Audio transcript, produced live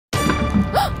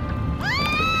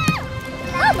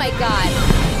Oh my god!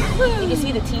 You can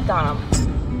see the teeth on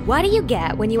them. What do you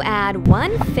get when you add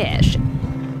one fish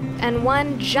and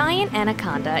one giant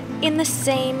anaconda in the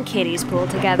same kiddies pool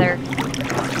together?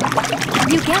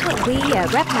 You get what we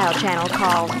at Reptile Channel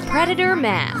call predator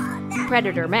math.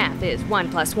 Predator math is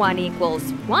 1 + 1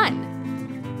 =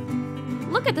 1.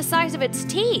 Look at the size of its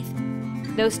teeth.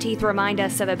 Those teeth remind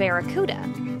us of a barracuda.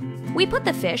 We put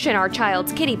the fish in our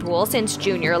child's kiddie pool since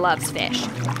Junior loves fish.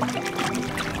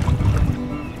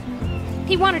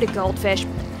 He wanted a goldfish,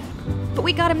 but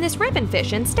we got him this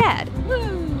ribbonfish instead.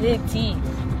 Big teeth.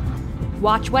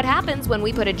 Watch what happens when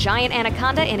we put a giant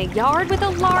anaconda in a yard with a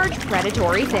large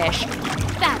predatory fish.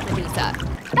 Bad, Medusa.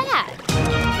 Bad.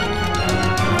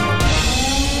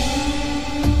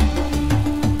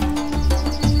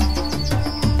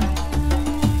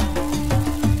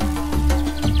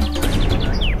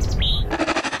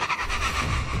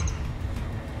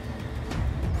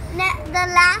 The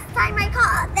last time I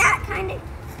caught that kind of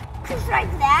fish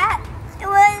like that, it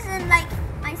was in like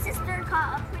my sister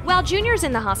caught a... While Junior's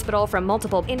in the hospital from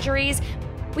multiple injuries,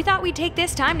 we thought we'd take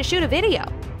this time to shoot a video.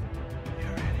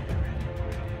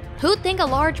 Who'd think a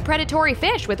large predatory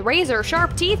fish with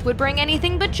razor-sharp teeth would bring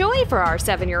anything but joy for our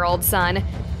 7-year-old son?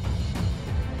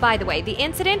 By the way, the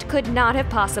incident could not have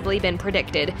possibly been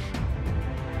predicted,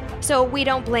 so we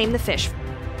don't blame the fish.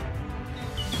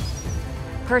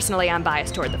 Personally, I'm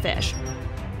biased toward the fish.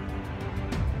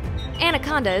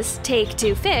 Anacondas take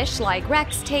to fish like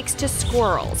Rex takes to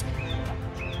squirrels.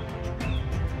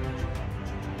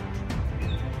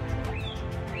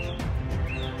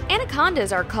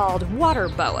 Anacondas are called water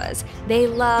boas. They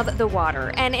love the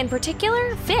water, and in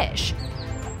particular, fish.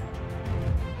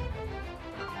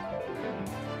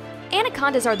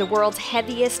 Anacondas are the world's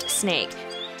heaviest snake,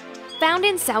 found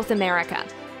in South America.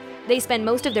 They spend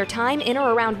most of their time in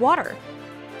or around water.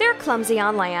 They're clumsy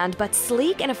on land, but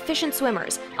sleek and efficient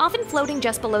swimmers, often floating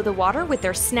just below the water with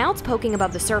their snouts poking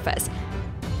above the surface.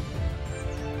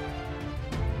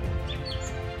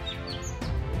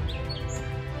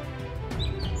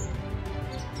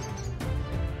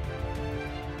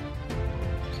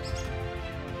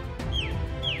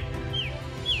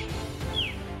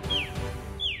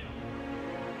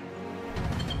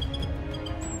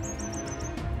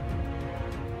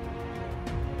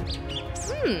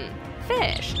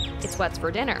 Fish. It's what's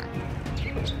for dinner.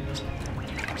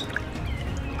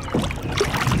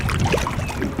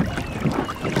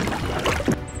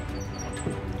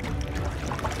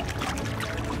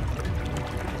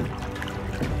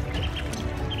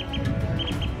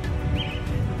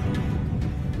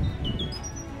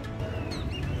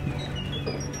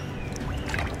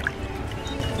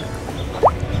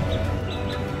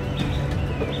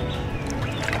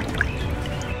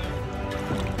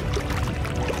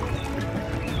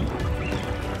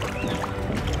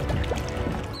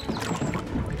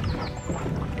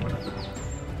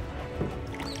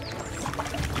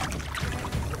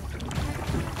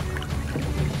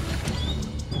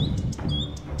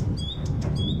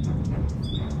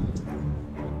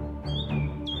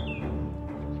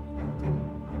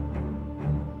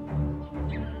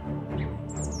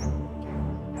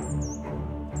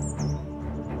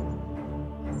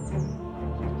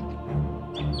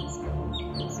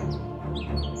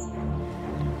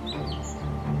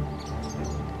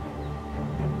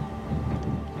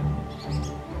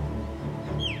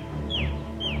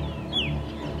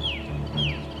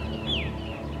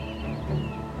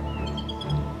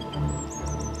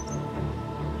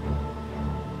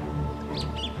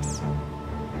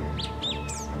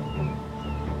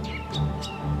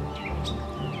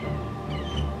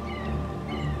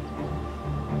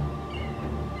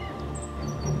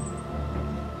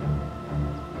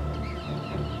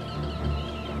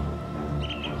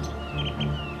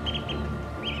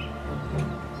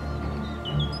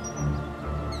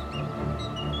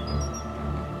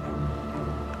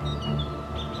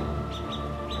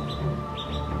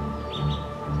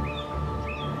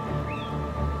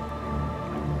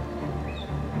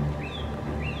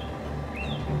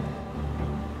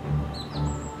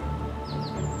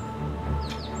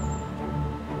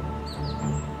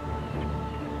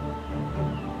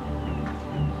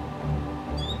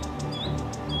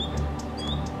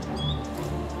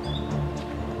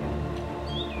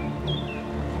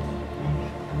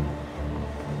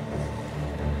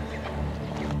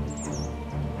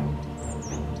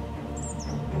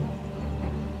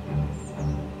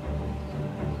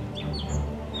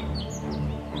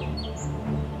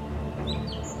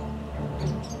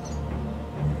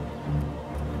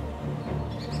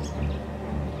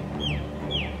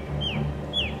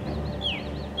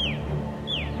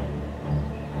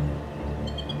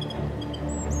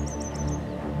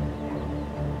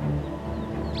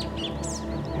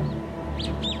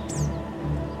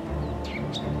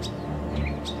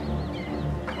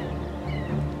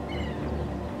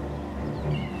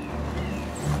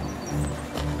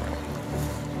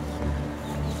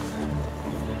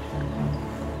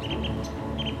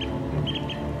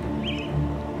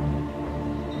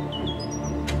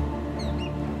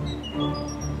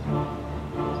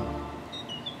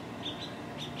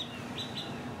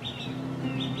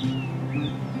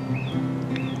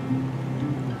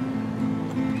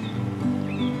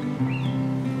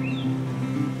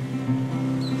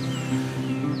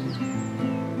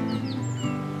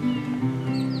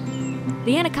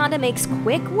 anaconda makes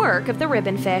quick work of the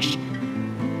ribbonfish.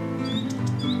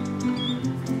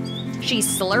 She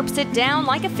slurps it down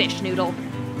like a fish noodle.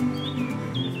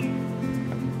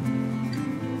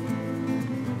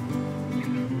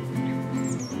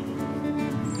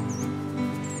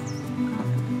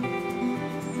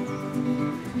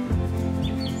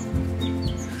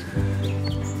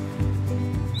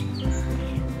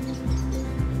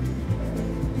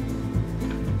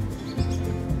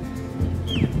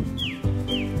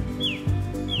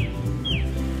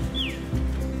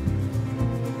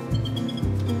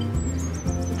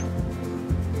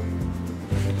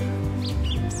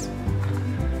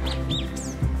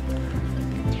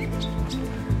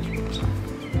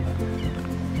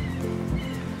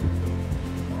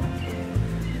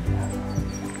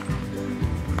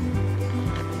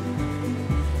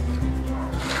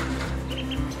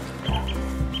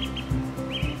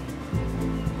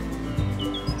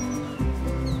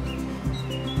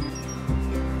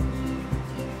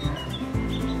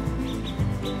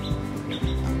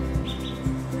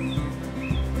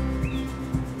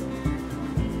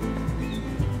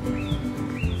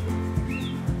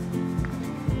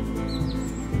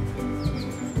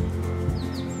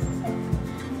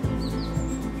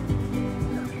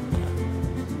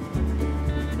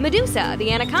 Medusa,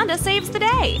 the anaconda, saves the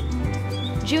day.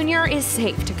 Junior is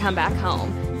safe to come back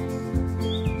home.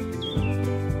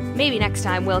 Maybe next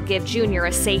time we'll give Junior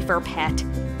a safer pet,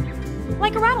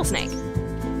 like a rattlesnake.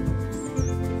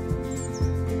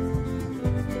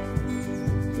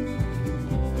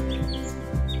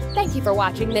 Thank you for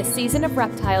watching this season of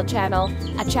Reptile Channel,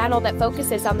 a channel that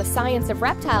focuses on the science of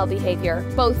reptile behavior,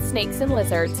 both snakes and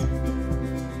lizards.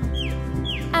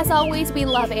 As always, we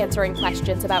love answering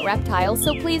questions about reptiles,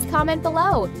 so please comment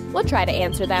below. We'll try to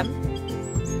answer them.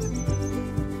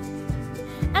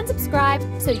 And subscribe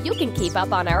so you can keep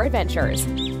up on our adventures.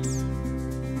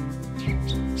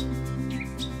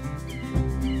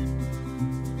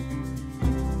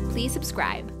 Please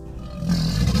subscribe.